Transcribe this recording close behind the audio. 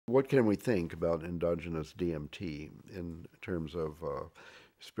what can we think about endogenous DMT in terms of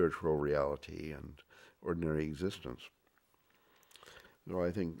spiritual reality and ordinary existence? So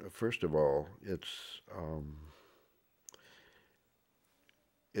I think, first of all, it's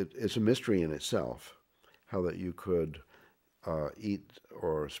a mystery in itself how that you could eat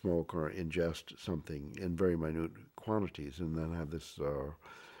or smoke or ingest something in very minute quantities and then have this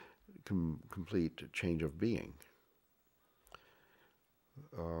complete change of being,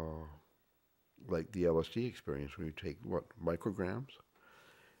 uh, like the LSD experience, where you take what, micrograms,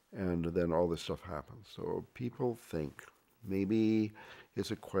 and then all this stuff happens. So people think maybe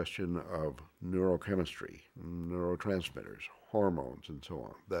it's a question of neurochemistry, neurotransmitters, hormones, and so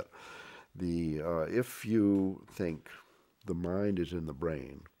on. That the if you think the mind is in the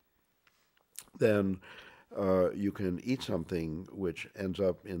brain, then you can eat something which ends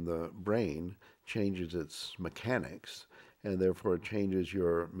up in the brain, changes its mechanics, and therefore it changes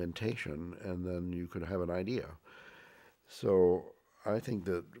your mentation, and then you could have an idea. So I think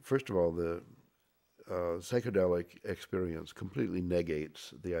that, first of all, the psychedelic experience completely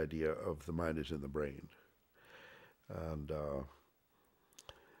negates the idea of the mind is in the brain. And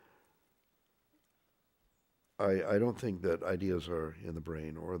I don't think that ideas are in the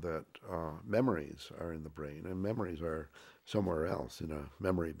brain or that memories are in the brain, and memories are somewhere else in a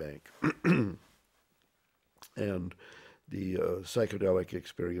memory bank. And the psychedelic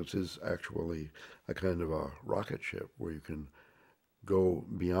experience is actually a kind of a rocket ship where you can go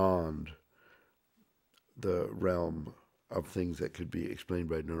beyond the realm of things that could be explained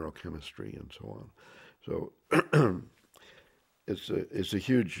by neurochemistry and so on. So it's a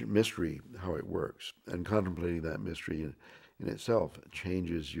huge mystery how it works, and contemplating that mystery in itself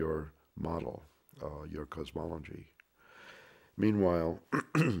changes your model, your cosmology. Meanwhile,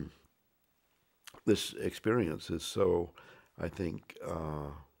 this experience is so, I think,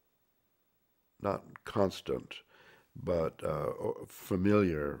 not constant, but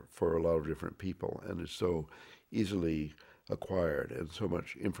familiar for a lot of different people, and is so easily acquired, and so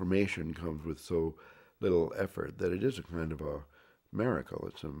much information comes with so little effort that it is a kind of a miracle.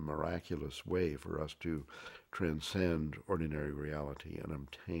 It's a miraculous way for us to transcend ordinary reality and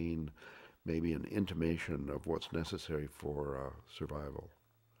obtain maybe an intimation of what's necessary for survival.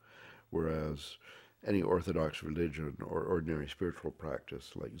 Whereas any orthodox religion or ordinary spiritual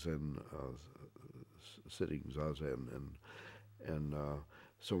practice like Zen, sitting zazen, and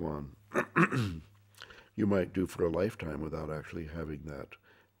so on, you might do for a lifetime without actually having that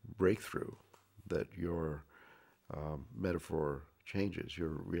breakthrough, that your metaphor changes, your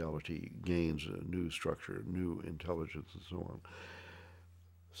reality gains a new structure, new intelligence, and so on.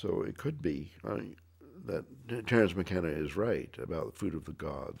 So it could be that Terence McKenna is right about the food of the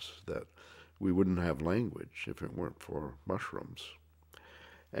gods, that we wouldn't have language if it weren't for mushrooms.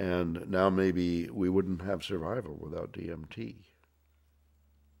 And now maybe we wouldn't have survival without DMT.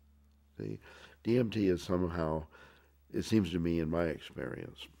 The DMT is somehow, it seems to me in my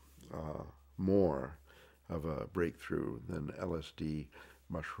experience, more of a breakthrough than LSD,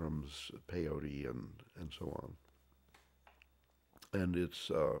 mushrooms, peyote, and so on. And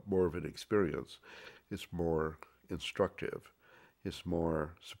it's more of an experience. It's more instructive. It's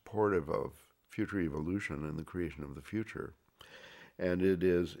more supportive of future evolution and the creation of the future. And it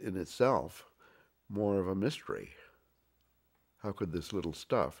is in itself more of a mystery. How could this little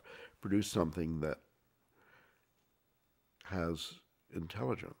stuff produce something that has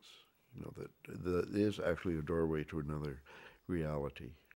intelligence? That is actually a doorway to another reality.